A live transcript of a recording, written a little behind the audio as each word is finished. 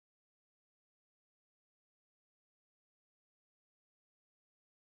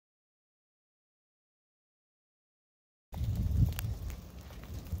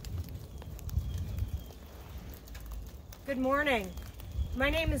Good morning.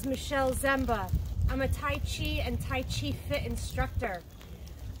 My name is Michelle Zemba. I'm a Tai Chi and Tai Chi Fit instructor.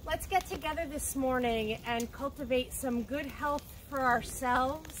 Let's get together this morning and cultivate some good health for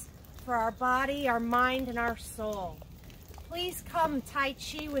ourselves, for our body, our mind, and our soul. Please come Tai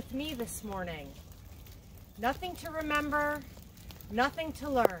Chi with me this morning. Nothing to remember, nothing to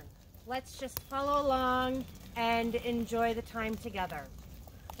learn. Let's just follow along and enjoy the time together.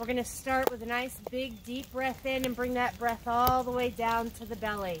 We're going to start with a nice big deep breath in and bring that breath all the way down to the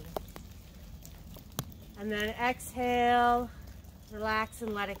belly. And then exhale, relax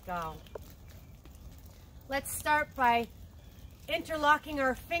and let it go. Let's start by interlocking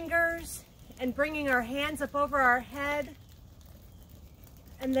our fingers and bringing our hands up over our head.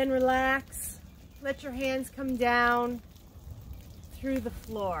 And then relax. Let your hands come down through the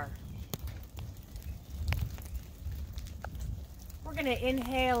floor. We're going to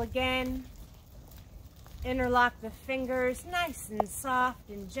inhale again. Interlock the fingers, nice and soft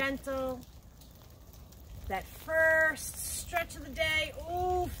and gentle. That first stretch of the day,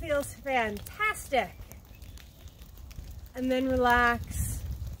 ooh, feels fantastic. And then relax.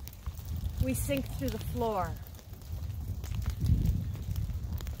 We sink through the floor.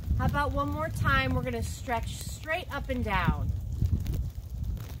 How about one more time? We're going to stretch straight up and down.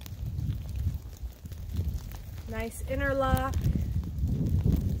 Nice interlock.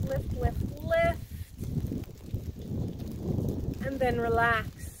 Lift, lift, lift. And then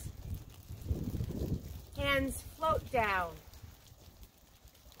relax. Hands float down.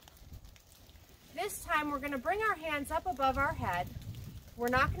 This time we're going to bring our hands up above our head. We're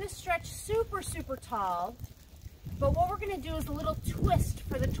not going to stretch super, super tall, but what we're going to do is a little twist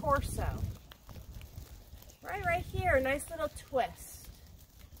for the torso. Right here, a nice little twist.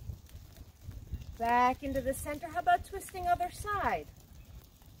 Back into the center. How about twisting other side?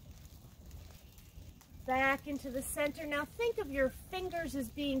 Back into the center. Now think of your fingers as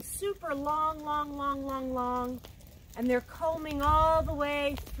being super long, long, long, long, long, and they're combing all the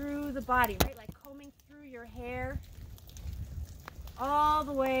way through the body, right? Like combing through your hair, all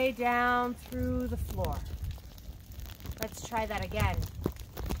the way down through the floor. Let's try that again.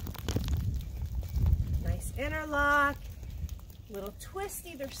 Nice interlock, little twist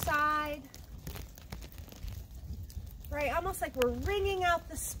either side, right? Almost like we're wringing out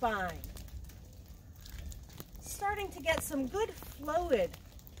the spine. Starting to get some good fluid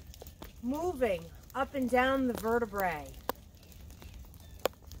moving up and down the vertebrae.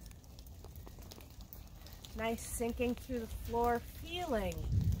 Nice sinking through the floor, feeling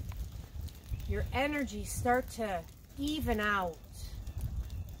your energy start to even out.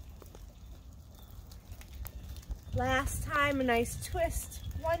 Last time, a nice twist,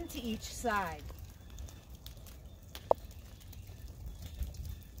 one to each side.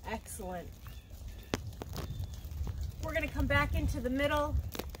 Excellent. We're going to come back into the middle.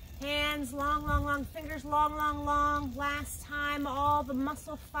 Hands long, long, long. Fingers long, long, long. Last time, all the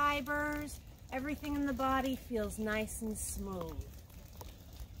muscle fibers, everything in the body feels nice and smooth.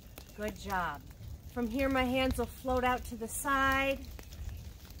 Good job. From here, my hands will float out to the side,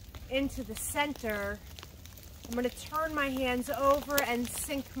 into the center. I'm going to turn my hands over and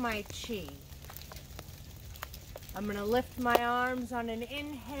sink my chi. I'm going to lift my arms on an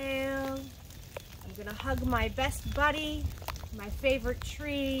inhale. I'm going to hug my best buddy, my favorite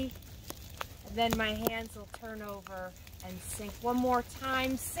tree, and then my hands will turn over and sink one more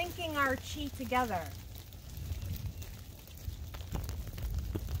time, sinking our chi together.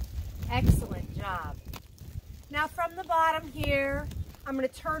 Excellent job. Now from the bottom here, I'm going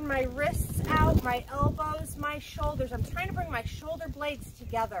to turn my wrists out, my elbows, my shoulders. I'm trying to bring my shoulder blades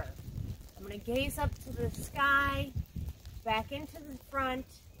together. I'm going to gaze up to the sky, back into the front,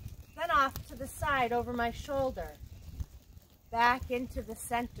 then off to the side over my shoulder, back into the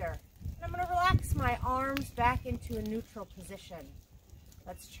center. And I'm going to relax my arms back into a neutral position.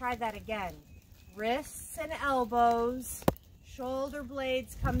 Let's try that again. Wrists and elbows, shoulder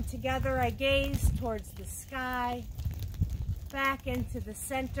blades come together. I gaze towards the sky, back into the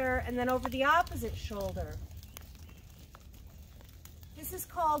center, and then over the opposite shoulder. This is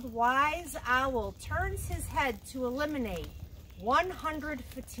called Wise Owl. Turns his head to eliminate 100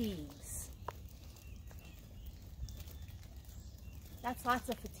 fatigues. That's lots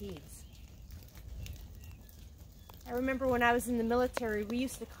of fatigues. I remember when I was in the military, we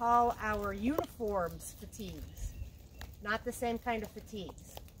used to call our uniforms fatigues. Not the same kind of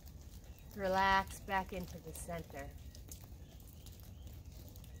fatigues. Relax back into the center.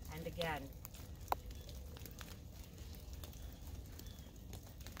 And again.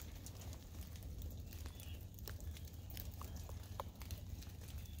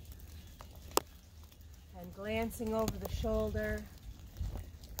 Glancing over the shoulder.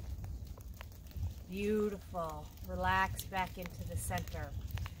 Beautiful. Relax back into the center.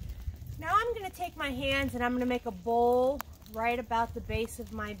 Now I'm going to take my hands and I'm going to make a bowl right about the base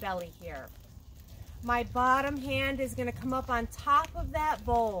of my belly here. My bottom hand is going to come up on top of that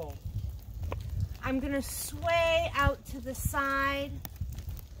bowl. I'm going to sway out to the side.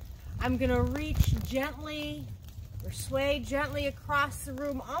 I'm going to reach gently or sway gently across the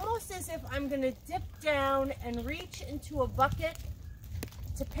room, almost as if I'm going to dip down and reach into a bucket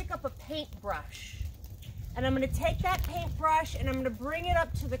to pick up a paintbrush. And I'm going to take that paintbrush and I'm going to bring it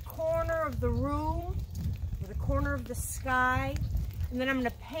up to the corner of the room, or the corner of the sky, and then I'm going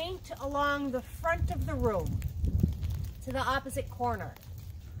to paint along the front of the room to the opposite corner.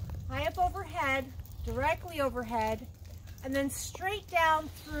 High up overhead, directly overhead, and then straight down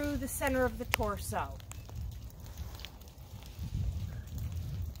through the center of the torso.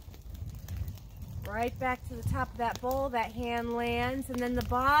 Right back to the top of that bowl, that hand lands, and then the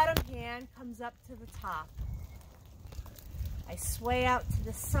bottom hand comes up to the top. I sway out to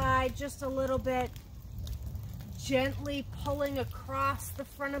the side just a little bit, gently pulling across the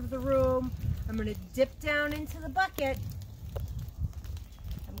front of the room. I'm going to dip down into the bucket.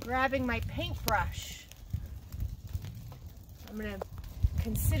 I'm grabbing my paintbrush. I'm going to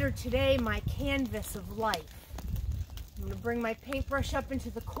consider today my canvas of life. I'm going to bring my paintbrush up into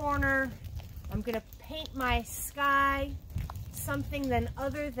the corner. I'm going to paint my sky something then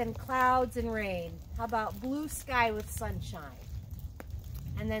other than clouds and rain. How about blue sky with sunshine?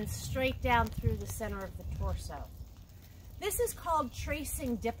 And then straight down through the center of the torso. This is called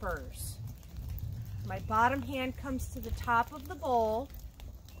tracing dippers. My bottom hand comes to the top of the bowl.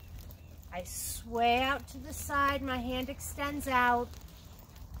 I sway out to the side, my hand extends out.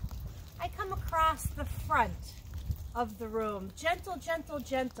 I come across the front of the room, gentle, gentle,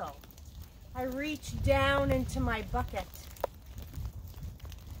 gentle. I reach down into my bucket.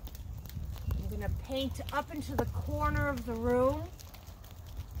 I'm going to paint up into the corner of the room.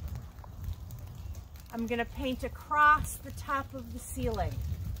 I'm going to paint across the top of the ceiling,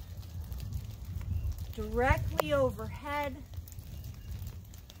 directly overhead.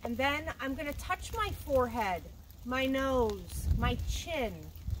 And then I'm going to touch my forehead, my nose, my chin,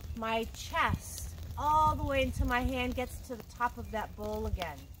 my chest, all the way until my hand gets to the top of that bowl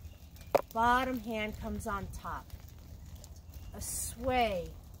again. Bottom hand comes on top. A sway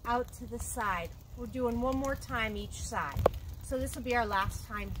out to the side. We're doing one more time each side. So this will be our last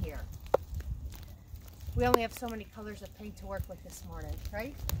time here. We only have so many colors of paint to work with this morning,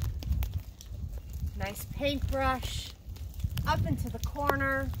 right? Nice paintbrush, up into the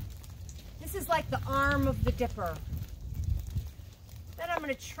corner. This is like the arm of the dipper. Then I'm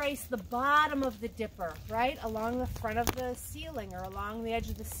going to trace the bottom of the dipper, right, along the front of the ceiling or along the edge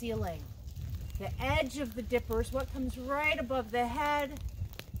of the ceiling. The edge of the dipper is what comes right above the head,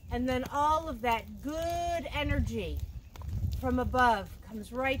 and then all of that good energy from above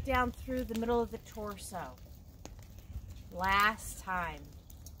comes right down through the middle of the torso. Last time.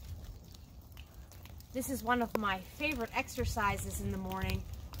 This is one of my favorite exercises in the morning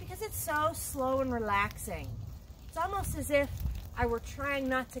because it's so slow and relaxing. It's almost as if I were trying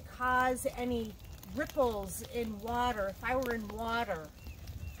not to cause any ripples in water. If I were in water,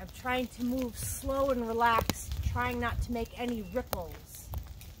 I'm trying to move slow and relaxed, trying not to make any ripples.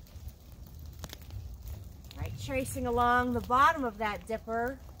 Right, tracing along the bottom of that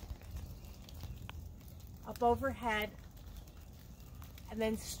dipper, up overhead, and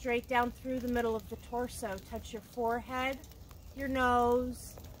then straight down through the middle of the torso. Touch your forehead, your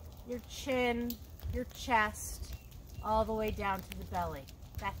nose, your chin, your chest, all the way down to the belly.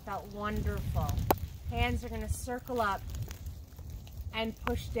 That felt wonderful. Hands are going to circle up and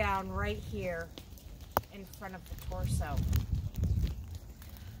push down right here in front of the torso.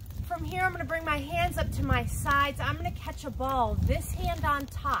 From here, I'm going to bring my hands up to my sides. I'm going to catch a ball, this hand on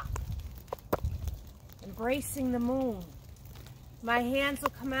top, embracing the moon. My hands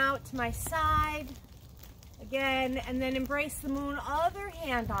will come out to my side again, and then embrace the moon, other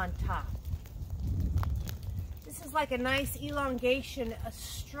hand on top. This is like a nice elongation, a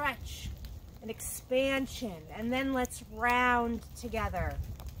stretch, an expansion, and then let's round together.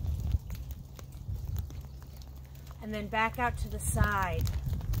 And then back out to the side.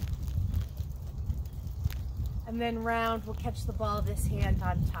 And then round, we'll catch the ball of this hand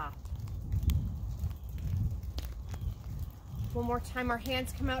on top. One more time, our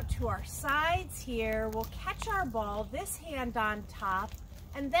hands come out to our sides here. We'll catch our ball, this hand on top,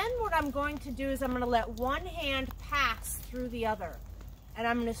 and then what I'm going to do is I'm going to let one hand pass through the other. And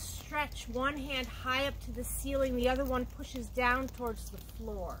I'm going to stretch one hand high up to the ceiling, the other one pushes down towards the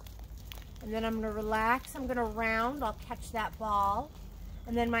floor. And then I'm going to relax. I'm going to round. I'll catch that ball.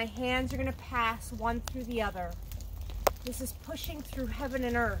 And then my hands are going to pass one through the other. This is pushing through heaven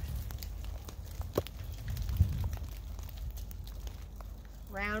and earth.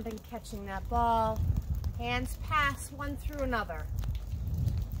 Rounding, catching that ball. Hands pass one through another.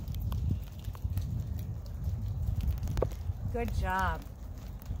 Good job.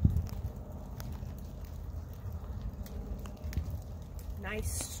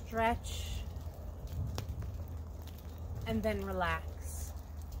 Nice stretch. And then relax.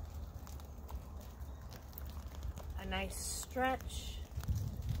 A nice stretch.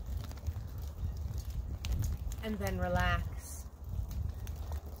 And then relax.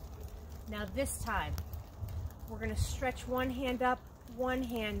 Now this time, we're going to stretch one hand up, one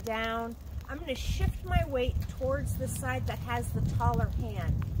hand down. I'm going to shift my weight towards the side that has the taller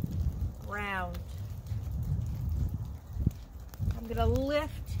hand. Round. I'm going to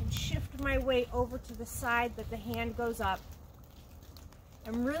lift and shift my weight over to the side that the hand goes up.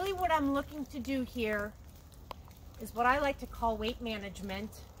 And really what I'm looking to do here is what I like to call weight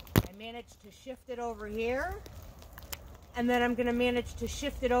management. I manage to shift it over here, and then I'm going to manage to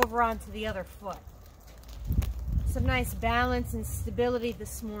shift it over onto the other foot. Some nice balance and stability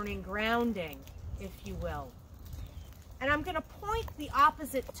this morning, grounding, if you will. And I'm going to point the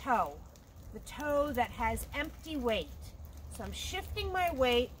opposite toe, the toe that has empty weight. So I'm shifting my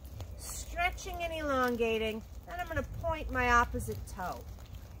weight, stretching and elongating, then I'm going to point my opposite toe.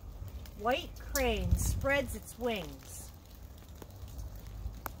 White crane spreads its wings.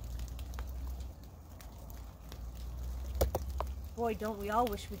 Boy, don't we all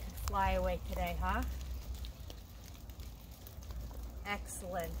wish we could fly away today, huh?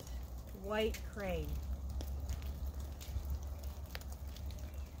 Excellent. White crane.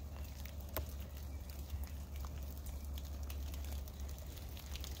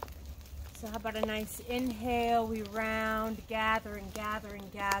 So how about a nice inhale? We round, gathering, gathering,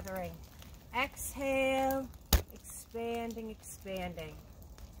 gathering. Exhale, expanding, expanding.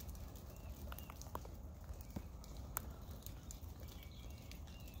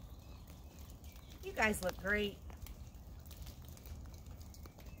 You guys look great.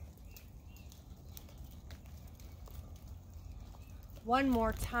 One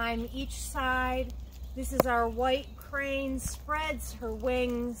more time each side. This is our white crane, spreads her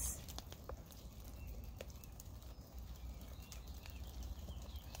wings.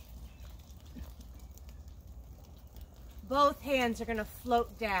 Both hands are going to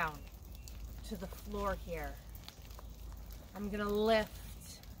float down to the floor here. I'm going to lift.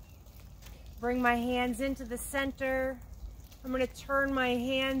 Bring my hands into the center. I'm going to turn my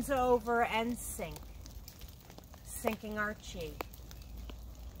hands over and sink. Sinking our chi.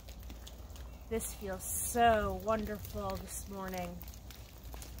 This feels so wonderful this morning.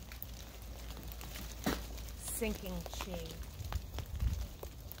 Sinking chi.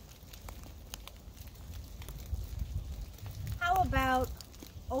 How about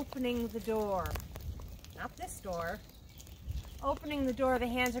opening the door? Not this door. Opening the door, the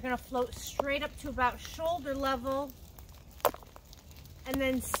hands are going to float straight up to about shoulder level and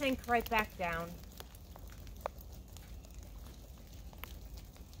then sink right back down.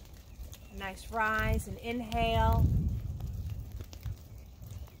 Nice rise, an inhale,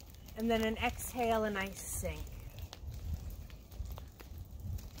 and then an exhale, a nice sink.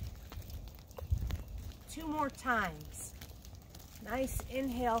 Two more times. Nice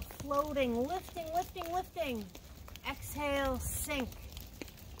inhale, floating, lifting, lifting, lifting. Exhale, sink.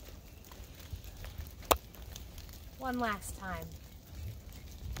 One last time.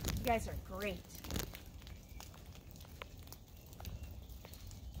 You guys are great.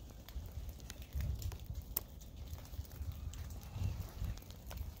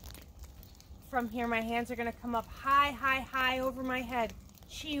 From here, my hands are going to come up high, high, high over my head.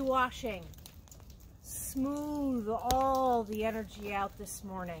 Chi washing. Smooth all the energy out this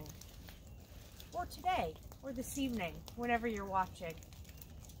morning. Or today. Or this evening. Whenever you're watching.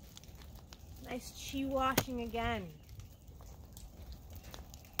 Nice chi washing again.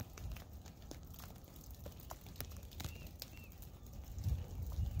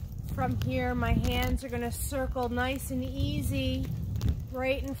 From here, my hands are going to circle nice and easy.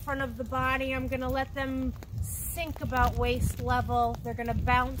 Right in front of the body. I'm going to let them sink about waist level. They're going to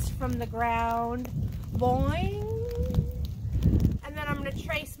bounce from the ground. Boing. And then I'm going to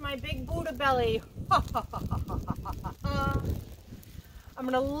trace my big Buddha belly. I'm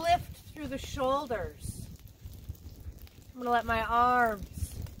going to lift through the shoulders. I'm going to let my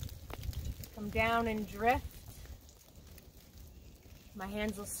arms come down and drift. My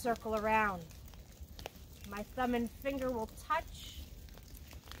hands will circle around. My thumb and finger will touch.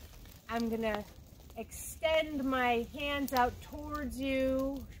 I'm going to extend my hands out towards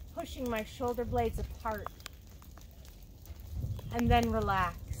you, pushing my shoulder blades apart, and then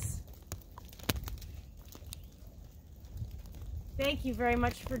relax. Thank you very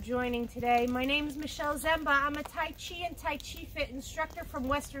much for joining today. My name is Michelle Zemba. I'm a Tai Chi and Tai Chi Fit instructor from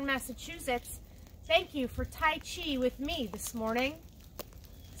Western Massachusetts. Thank you for Tai Chi with me this morning.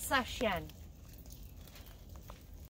 Sashen.